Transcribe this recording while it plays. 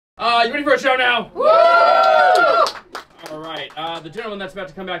You ready for a show now? Woo! All right. The gentleman that's about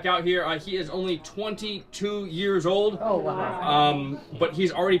to come back out here, he is only 22 years old. Oh, wow. But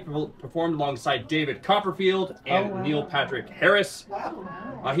he's already performed alongside David Copperfield and Neil Patrick Harris.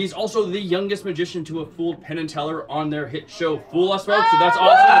 He's also the youngest magician to have fooled Penn and Teller on their hit show Fool Us Folks, so that's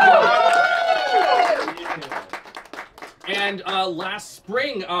awesome. And last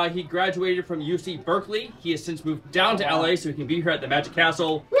spring, he graduated from UC Berkeley. He has since moved down to LA so he can be here at the Magic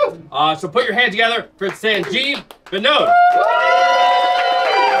Castle. So put your hands together for Sanjeev Vinodh.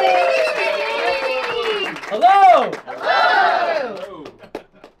 Hello! Hello!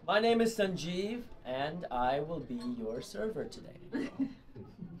 My name is Sanjeev, and I will be your server today.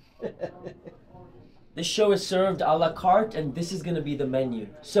 This show is served a la carte, and this is going to be the menu.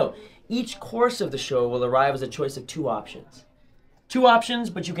 So, each course of the show will arrive as a choice of two options. Two options,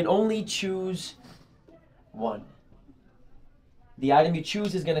 but you can only choose one. The item you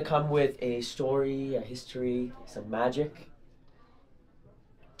choose is going to come with a story, a history, some magic.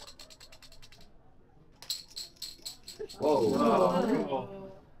 Whoa. Whoa.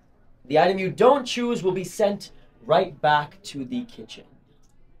 The item you don't choose will be sent right back to the kitchen.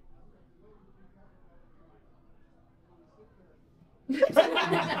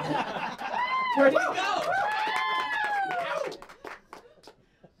 Where'd he go?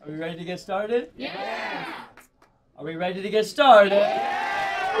 Are we ready to get started? Yeah! Are we ready to get started?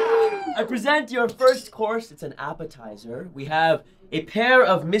 Yeah! I present your first course. It's an appetizer. We have a pair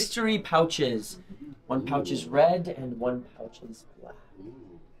of mystery pouches. One pouch is red and one pouch is black.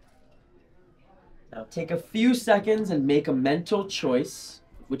 Now take a few seconds and make a mental choice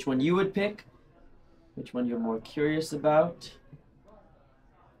of which one you would pick, which one you're more curious about.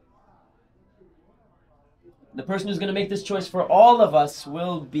 The person who's going to make this choice for all of us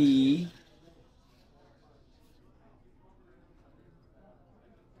will be...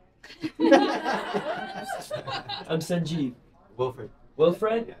 I'm Sanjeev. Wilfred.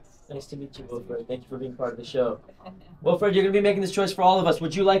 Wilfred? Yes. Nice to meet you, Wilfred. Thank you for being part of the show. Wilfred, you're going to be making this choice for all of us.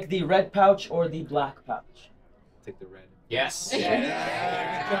 Would you like the red pouch or the black pouch? Take the red. Yes. The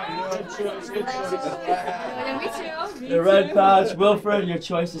red pouch. Wilfred, your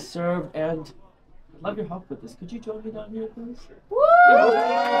choice is served, and I'd love your help with this. Could you join me down here, please? Woo!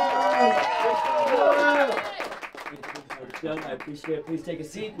 I appreciate it. Please take a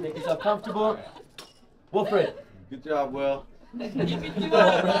seat. Make yourself comfortable. Wilfred. Good job, Will.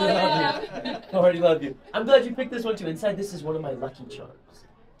 Already love you. I'm glad you picked this one too. Inside this is one of my lucky charms.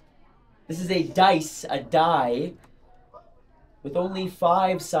 This is a dice, a die, with only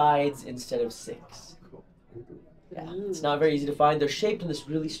 5 sides instead of 6. Cool. Yeah, it's not very easy to find. They're shaped in this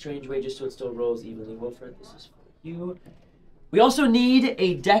really strange way just so it still rolls evenly. Wilfred, this is for you. We also need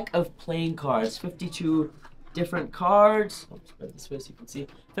a deck of playing cards. 52 different cards. I'll spread this way so you can see.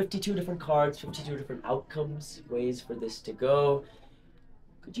 52 different cards, 52 different outcomes, ways for this to go.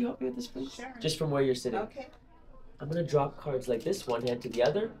 Could you help me with this, please? Sure. Just from where you're sitting. Okay. I'm going to drop cards like this, one hand to the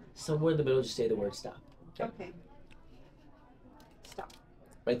other. Somewhere in the middle, just say the word stop. Okay. Stop.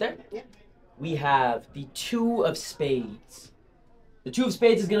 Right there? Yeah. We have the 2 of spades. The 2 of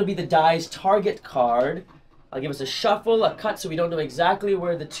spades is going to be the die's target card. I'll give us a shuffle, a cut, so we don't know exactly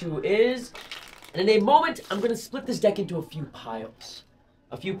where the 2 is. And in a moment, I'm going to split this deck into a few piles.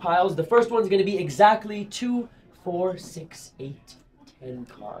 A few piles. The first one's going to be exactly 2, 4, 6, 8, 10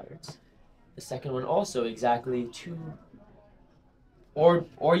 cards. The second one also exactly 2. Or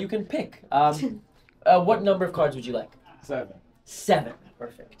you can pick. What number of cards would you like? 7. 7.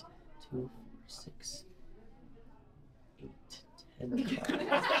 Perfect. 2, 6, 8, 10 cards.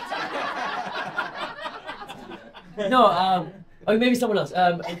 No, oh, maybe someone else.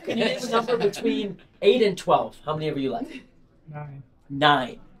 Can you name a number between 8 and 12? How many ever you like? 9.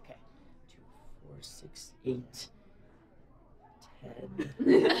 9. Okay. 2, 4, 6, 8, 10.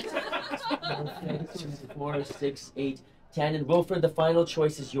 2, 4, 6, 8, 10. And Wilfred, the final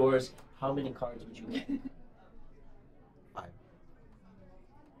choice is yours. How many cards would you like? 5.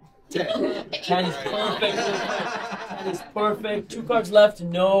 10. 10 is perfect. 10 is perfect. 2 cards left.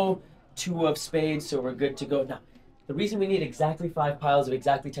 No 2 of spades, so we're good to go. Now, the reason we need exactly 5 piles of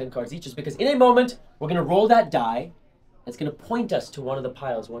exactly 10 cards each is because in a moment, we're going to roll that die. It's going to point us to one of the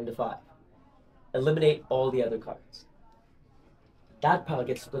piles, 1 to 5. Eliminate all the other cards. That pile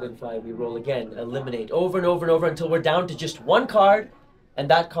gets split in 5. We roll again. Eliminate over and over and over until we're down to just 1 card, and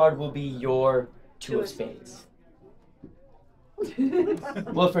that card will be your 2 of spades.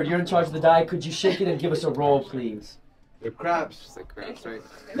 Wilfred, you're in charge of the die. Could you shake it and give us a roll, please? They're crabs. Just like crabs, right?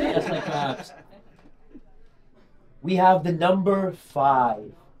 Yes, like crabs. We have the number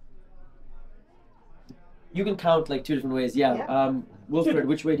 5. You can count like 2 different ways. Yeah. Wilfred,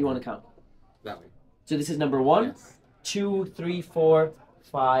 which way do you want to count? That way. So this is number 1, Yes. 2, 3, 4,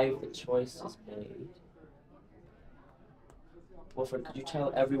 5. The choice is made. Wilfred, could you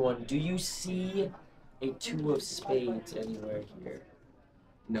tell everyone, do you see a 2 of spades anywhere here?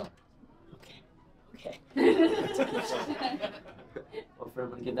 No. Okay. Wilfred, I'm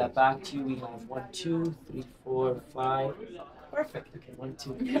going to give that back to you. We have 1, 2, 3, 4, 5. Perfect. Okay, 1,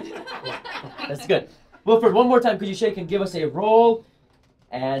 2, 3, 4. That's good. Wilfred, one more time, could you shake and give us a roll?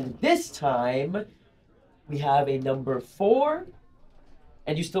 And this time, we have a number 4.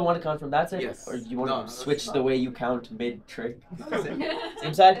 And you still want to count from that side? Yes. Or you want No, to switch that's the not- way you count mid-trick?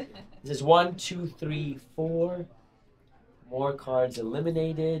 Same side? This is 1, 2, 3, 4. More cards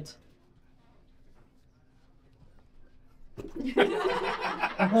eliminated. No,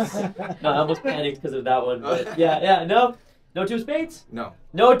 I almost panicked because of that one. But yeah, no? No 2 of spades? No.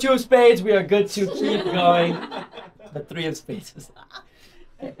 No 2 of spades. We are good to keep going. The 3 of spades is...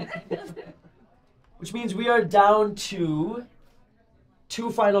 Which means we are down to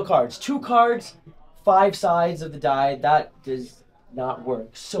 2 final cards. 2 cards, 5 sides of the die. That does not work.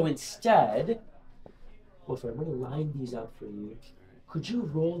 So instead, Wilfred, I'm going to line these up for you. Could you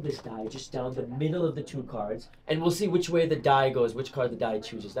roll this die just down the middle of the 2 cards, and we'll see which way the die goes, which card the die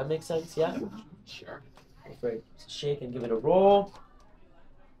chooses. That makes sense, yeah? Sure. Wilfred, shake and give it a roll.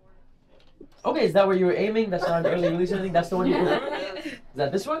 Okay, is that where you were aiming? That's not an early release or anything? That's the one you prefer? Is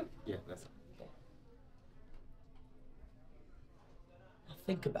that this one? Yeah, that's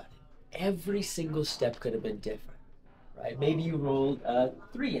Think about it. Every single step could have been different, right? Maybe you rolled a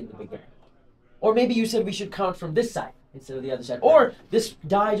 3 in the beginning. Or maybe you said we should count from this side instead of the other side. Or this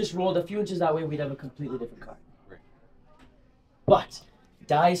die just rolled a few inches that way, we'd have a completely different card. Right. But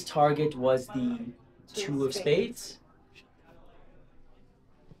die's target was the 2 of spades.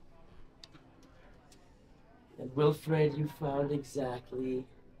 And Wilfred, you found exactly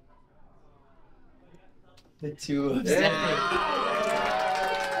the 2 of spades.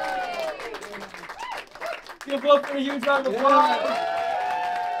 Give Wilfred a huge round of applause.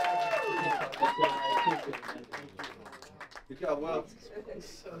 Good job, Will.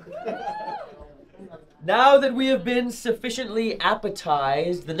 Now that we have been sufficiently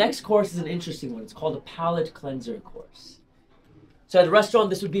appetized, the next course is an interesting one. It's called a palate cleanser course. So at a restaurant,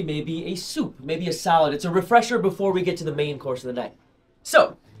 this would be maybe a soup, maybe a salad. It's a refresher before we get to the main course of the night.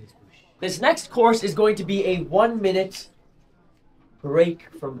 So, this next course is going to be a 1-minute break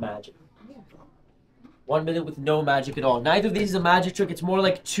from magic. 1 minute with no magic at all. Neither of these is a magic trick. It's more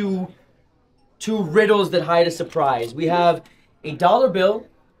like two riddles that hide a surprise. We have a dollar bill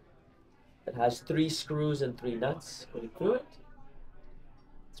that has 3 screws and 3 nuts going through it.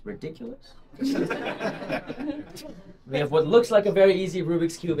 It's ridiculous. We have what looks like a very easy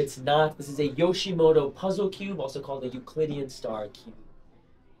Rubik's Cube. It's not. This is a Yoshimoto puzzle cube, also called a Euclidean star cube.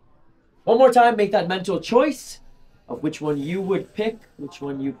 One more time, make that mental choice of which one you would pick, which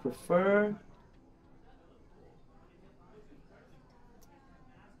one you prefer.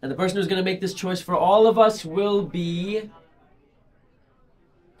 And the person who's going to make this choice for all of us will be...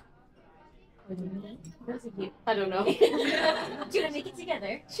 I don't know. Do you want to make it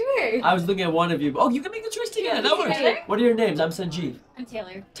together? Sure. I was looking at one of you. Oh, you can make the choice together. That works. Together? What are your names? I'm Sanjeev. I'm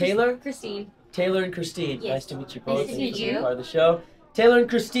Taylor. Taylor? Christine. Taylor and Christine. Yes. Nice to meet you both. Nice to Thank meet for being you. part of the show. Taylor and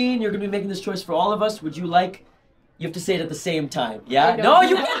Christine, you're going to be making this choice for all of us. Would you like... You have to say it at the same time. Yeah? I know. No,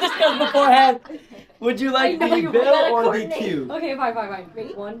 you can't discuss beforehand. Would you like the we bill gotta or the coordinate. cube? Okay, fine.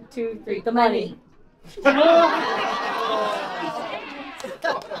 Ready? 1, 2, 3. The money.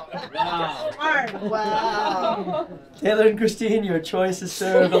 Wow. Taylor and Christine, your choice is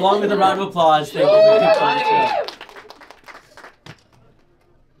served, along with a round of applause. Thank you for being part of the show.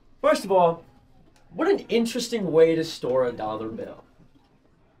 First of all, what an interesting way to store a dollar bill.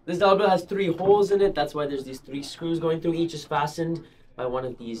 This dollar bill has 3 holes in it. That's why there's these 3 screws going through. Each is fastened by one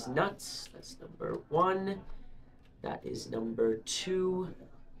of these nuts. That's number 1. That is number 2.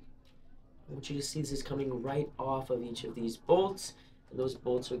 I want you to see this is coming right off of each of these bolts. And those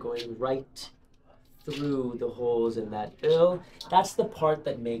bolts are going right through the holes in that bill. That's the part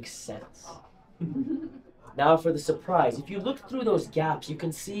that makes sense. Now for the surprise. If you look through those gaps, you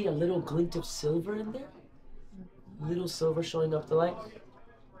can see a little glint of silver in there. Little silver showing up the light.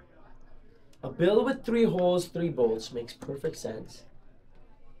 A bill with 3 holes, 3 bolts makes perfect sense.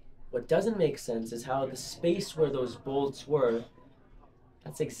 What doesn't make sense is how the space where those bolts were,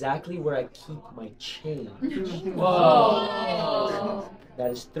 that's exactly where I keep my change. Whoa. That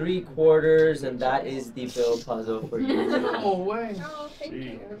is 3 quarters, and that is the bill puzzle for you. No way. Oh, thank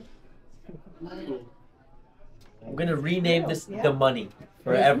you. I'm gonna rename this Yeah. the money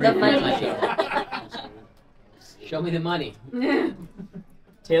for every The money. show. Show me the money.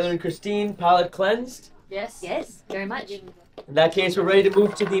 Taylor and Christine, palate cleansed. Yes. Yes, very much. In that case, we're ready to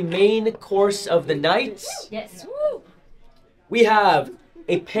move to the main course of the night. Yes. Woo! We have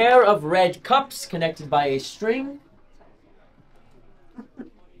a pair of red cups connected by a string.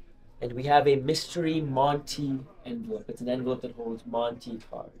 And we have a mystery Monte envelope. It's an envelope that holds Monte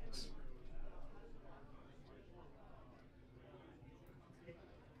cards.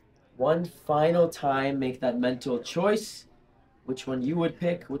 One final time, make that mental choice. Which one you would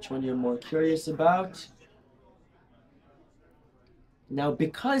pick, which one you're more curious about. Now,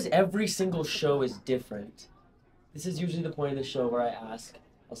 because every single show is different, this is usually the point of the show where I ask,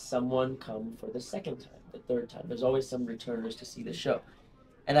 has someone come for the second time, the third time? There's always some returners to see the show.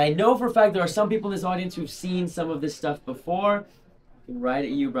 And I know for a fact there are some people in this audience who've seen some of this stuff before. Right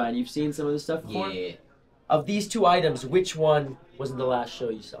at you, Brian. You've seen some of this stuff before? Yeah. Of these two items, which one was in the last show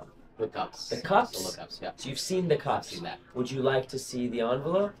you saw? The cups. The cups? The cups, yeah. So you've seen the cups. I've seen that. Would you like to see the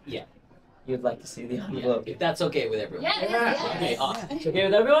envelope? Yeah. You'd like to see the Yeah. envelope. If that's okay with everyone. Yeah. Okay, awesome. It's okay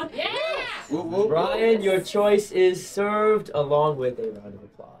with everyone? Yeah. Whoop, whoop. Brian, your choice is served along with a round of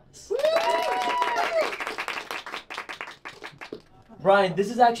applause. Brian, this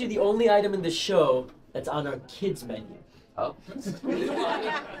is actually the only item in the show that's on our kids menu. Oh.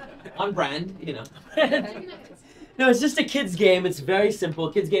 On brand, you know. No, it's just a kids game. It's very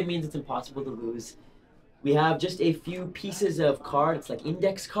simple. Kids game means it's impossible to lose. We have just a few pieces of card. It's like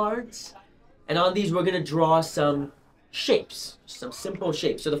index cards. And on these, we're going to draw some shapes, some simple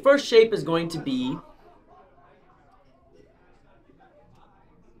shapes. So the first shape is going to be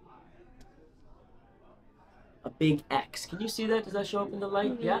a big X. Can you see that? Does that show up in the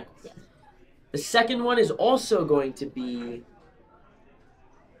light? Yeah? Yeah. The second one is also going to be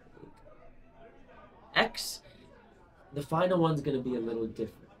X. The final one's going to be a little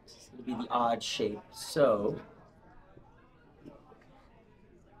different. It's going to be the odd shape. So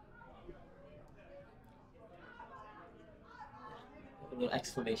a little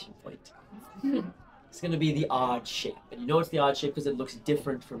exclamation point. It's going to be the odd shape. And you know it's the odd shape because it looks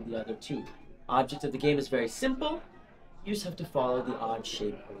different from the other two. Object of the game is very simple. You just have to follow the odd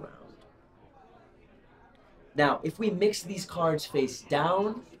shape around. Now, if we mix these cards face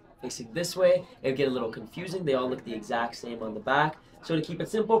down, facing this way, it'll get a little confusing. They all look the exact same on the back. So to keep it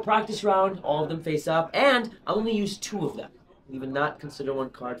simple, practice round, all of them face up, and I'll only use 2 of them. Even not consider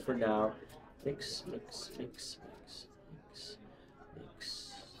one card for now. Mix, mix, mix, mix, mix,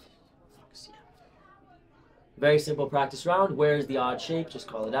 mix, mix, yeah. Very simple practice round. Where's the odd shape? Just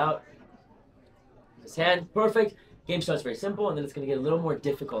call it out. This hand, perfect. Game starts very simple, and then it's going to get a little more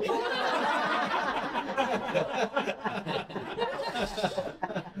difficult. Whoa.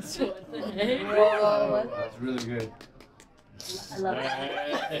 That's really good. I love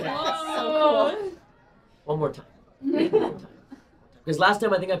it. So One more time. Because last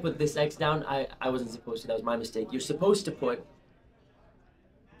time I think I put this X down, I wasn't supposed to. That was my mistake. You're supposed to put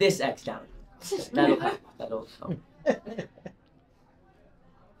this X down. That'll help. That'll help.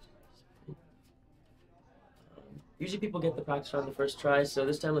 Usually people get the practice round the first try, so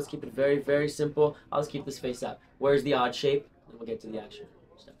this time let's keep it very, very simple. I'll just keep this face up. Where's the odd shape? And we'll get to the action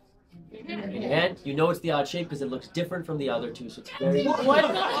stuff. In your hand, you know it's the odd shape because it looks different from the other two, so it's very...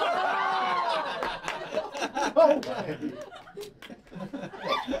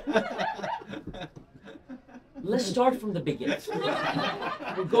 Let's start from the beginning.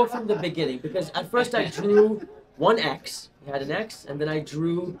 We'll go from the beginning because at first I drew one X. I had an X, and then I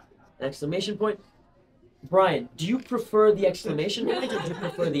drew an exclamation point. Brian, do you prefer the exclamation point or do you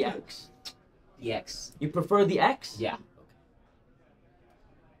prefer the X? The X. You prefer the X? Yeah.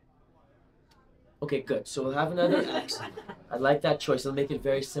 Okay, good. So we'll have another X. I like that choice. It'll make it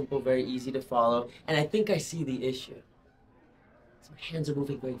very simple, very easy to follow. And I think I see the issue. So my hands are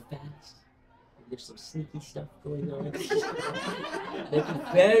moving very fast. There's some sneaky stuff going on. Make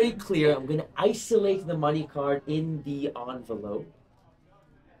it very clear. I'm going to isolate the money card in the envelope.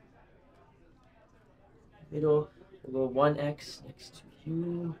 Middle, we'll go 1X next to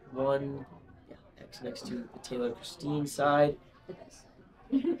you, 1, yeah, X next to the Taylor Christine side.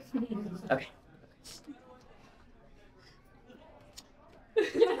 Okay.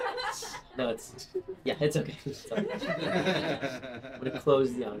 No, it's, yeah, it's okay. It's okay. I'm going to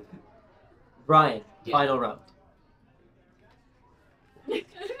close the envelope. Brian, Yeah. final round.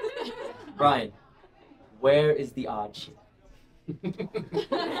 Brian, where is the odd shape?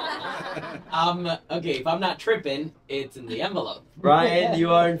 Okay, if I'm not tripping, it's in the envelope. Brian, you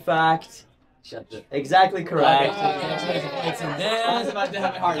are in fact Shut the... exactly correct. Okay. It's in I was there. about to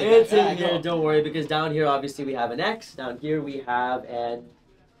have a heart attack. It's in Yeah, here. cool. Don't worry, because down here obviously we have an X. Down here we have an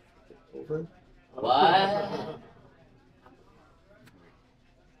over. What?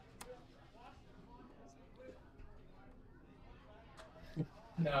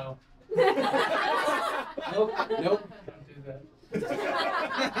 No. Nope. Nope. Don't do that.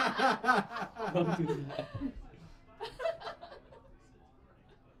 Don't do that.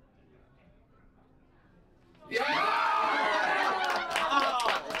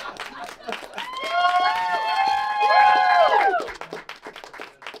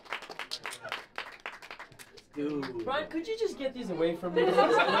 Dude. Brian, could you just get these away from me?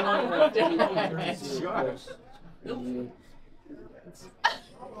 Sure.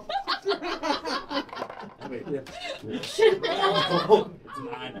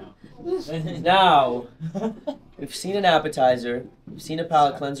 Now, we've seen an appetizer, we've seen a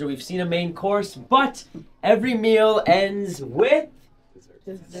palate cleanser, we've seen a main course, but every meal ends with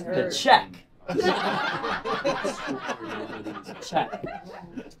the check. Check.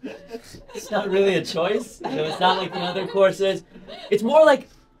 It's not really a choice. It's not like the other courses. It's more like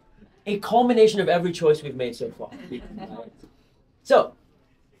a culmination of every choice we've made so far. So,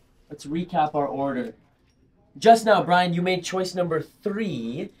 let's recap our order. Just now, Brian, you made choice number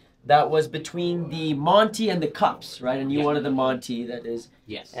 3. That was between the Monte and the cups, right? And you wanted the Monte, that is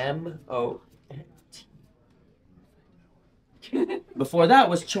Yes. M-O-N-T. Before that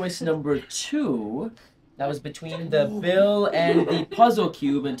was choice number 2. That was between the bill and the puzzle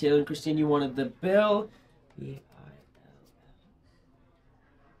cube. And Taylor and Christine, you wanted the bill. B-I-L-L.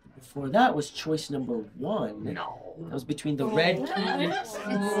 Before that was choice number 1. No. That was between the red key,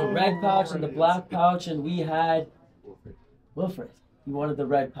 the red pouch, and the black pouch. And we had Wilfred. You wanted the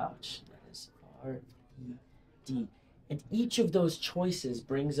red pouch. That is R-E-D. And each of those choices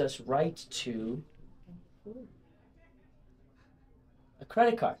brings us right to a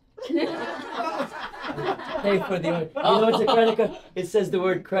credit card. Pay for the order. You know what's a credit card? It says the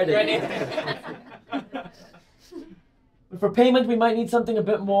word credit. But for payment, we might need something a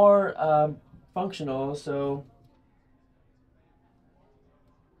bit more functional, so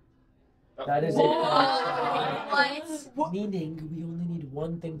that is it. What? Meaning we only need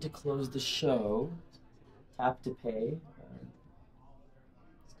one thing to close the show. Tap to pay.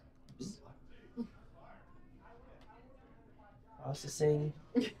 Processing.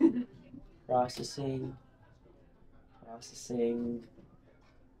 Processing. Processing.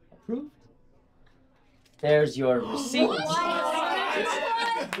 Approved. There's your receipt.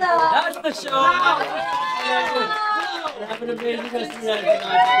 That's the show. Have an amazing rest of the night.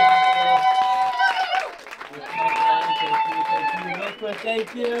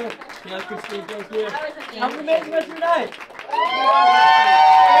 Thank you. Thank you. Have an amazing rest of the night.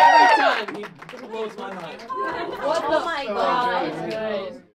 Every time he blows my mind. Oh my god.